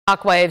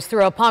Shockwaves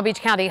through a Palm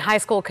Beach County high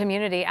school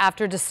community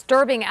after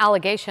disturbing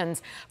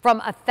allegations from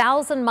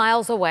 1,000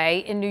 miles away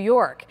in New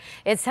York.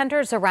 It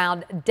centers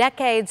around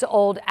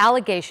decades-old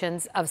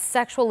allegations of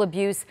sexual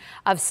abuse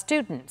of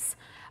students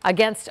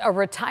against a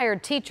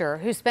retired teacher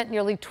who spent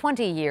nearly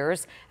 20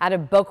 years at a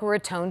Boca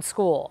Raton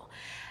school.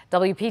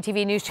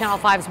 WPTV News Channel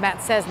 5's Matt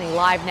Cesny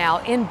live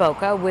now in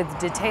Boca with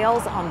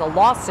details on the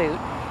lawsuit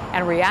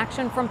and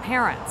reaction from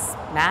parents.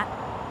 Matt?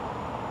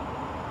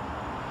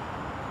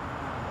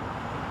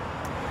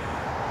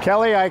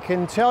 Kelly, I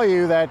can tell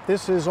you that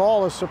this is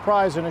all a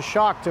surprise and a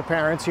shock to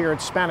parents here at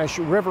Spanish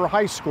River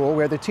High School,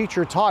 where the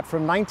teacher taught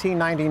from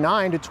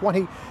 1999 to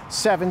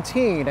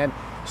 2017. And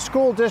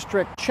school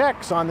district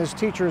checks on this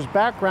teacher's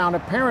background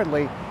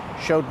apparently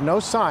showed no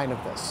sign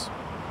of this.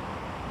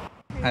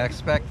 I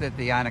expected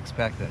the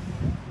unexpected.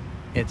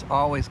 It's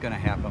always going to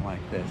happen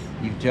like this.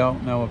 You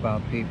don't know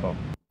about people.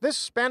 This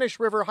Spanish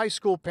River High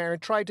School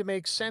parent tried to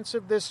make sense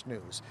of this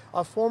news.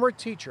 A former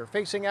teacher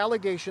facing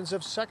allegations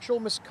of sexual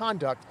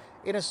misconduct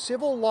in a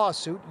civil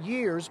lawsuit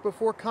years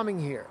before coming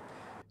here.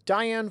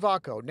 Diane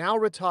Vacco, now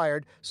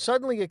retired,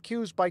 suddenly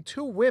accused by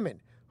two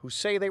women who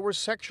say they were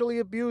sexually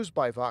abused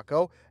by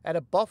Vacco at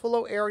a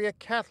Buffalo area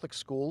Catholic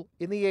school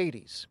in the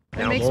 80s.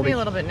 It makes me a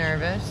little bit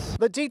nervous.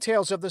 The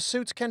details of the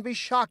suits can be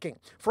shocking.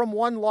 From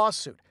one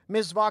lawsuit,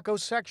 Ms. Vacco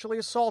sexually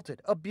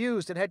assaulted,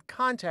 abused, and had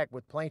contact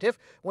with plaintiff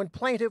when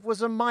plaintiff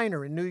was a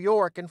minor in New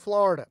York and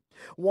Florida.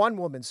 One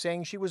woman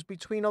saying she was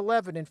between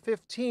 11 and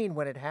 15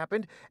 when it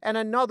happened, and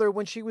another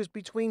when she was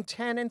between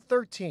 10 and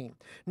 13.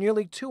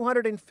 Nearly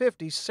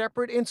 250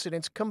 separate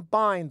incidents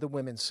combined, the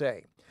women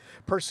say.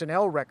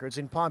 Personnel records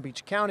in Palm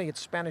Beach County at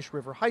Spanish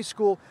River High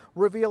School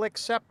reveal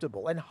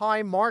acceptable and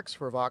high marks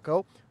for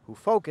Vacco, who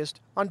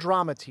focused on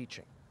drama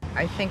teaching.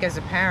 I think as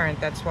a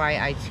parent, that's why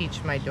I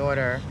teach my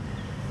daughter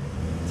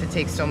to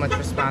take so much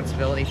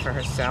responsibility for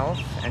herself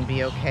and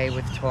be okay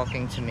with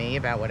talking to me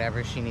about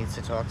whatever she needs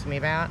to talk to me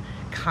about,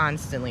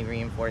 constantly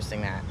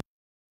reinforcing that.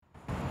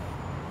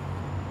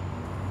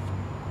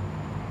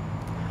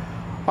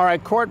 All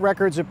right, court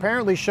records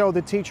apparently show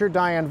the teacher,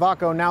 Diane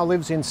Vacco, now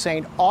lives in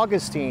St.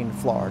 Augustine,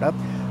 Florida.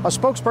 A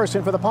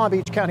spokesperson for the Palm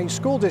Beach County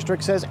School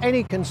District says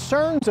any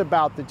concerns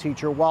about the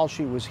teacher while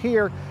she was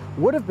here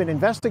would have been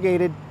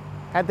investigated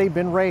had they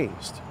been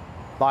raised.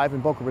 Live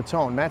in Boca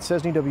Raton, Matt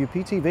Cesny,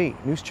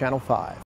 WPTV News Channel 5.